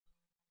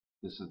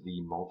This is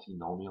the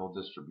multinomial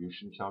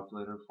distribution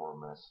calculator for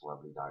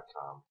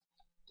mathcelebrity.com.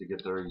 To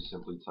get there, you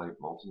simply type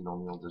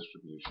multinomial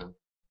distribution.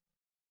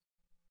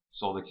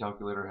 So the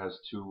calculator has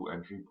two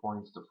entry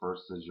points. The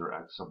first is your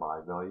x sub I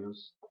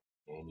values,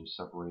 and you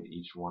separate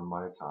each one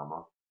by a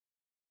comma.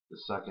 The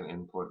second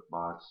input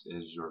box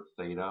is your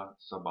theta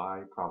sub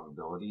I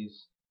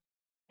probabilities,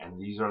 and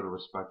these are the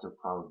respective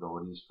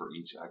probabilities for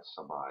each x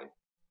sub I.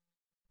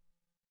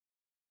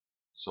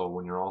 So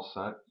when you're all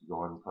set, you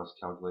go ahead and press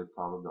calculate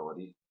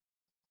probability.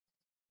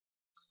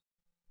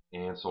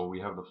 And so we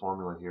have the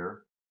formula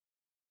here,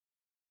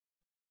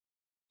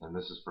 and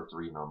this is for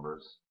three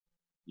numbers.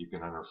 You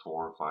can enter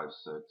 4, 5,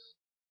 6.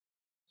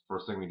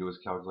 First thing we do is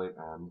calculate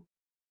n.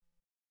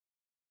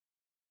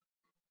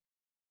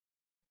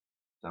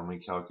 Then we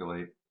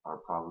calculate our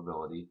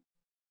probability,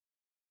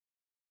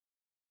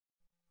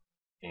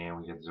 and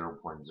we get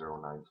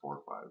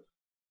 0.0945.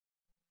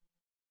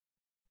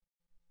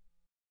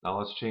 Now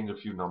let's change a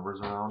few numbers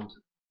around.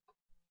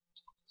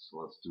 So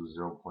let's do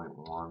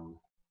 0.1,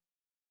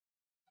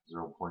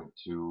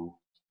 0.2,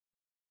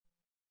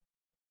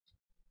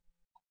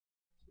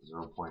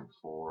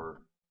 0.4,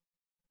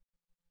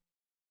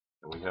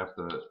 and we have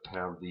to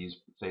have these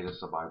theta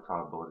sub I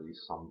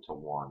probabilities sum to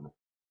 1.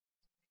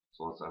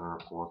 So let's enter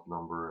a fourth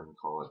number and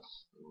call it,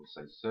 let's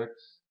say 6.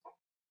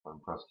 Then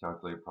press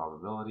calculate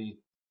probability.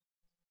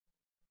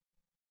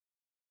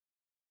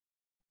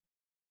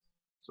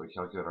 So we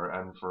calculate our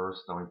n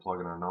first, then we plug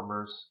in our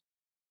numbers,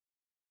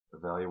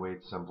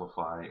 evaluate,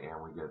 simplify,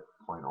 and we get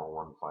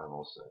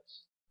 0.01506.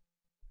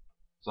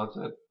 So that's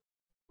it.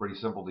 Pretty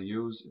simple to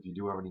use. If you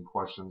do have any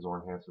questions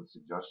or enhancement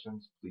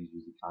suggestions, please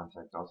use the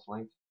Contact Us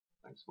link.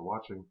 Thanks for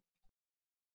watching.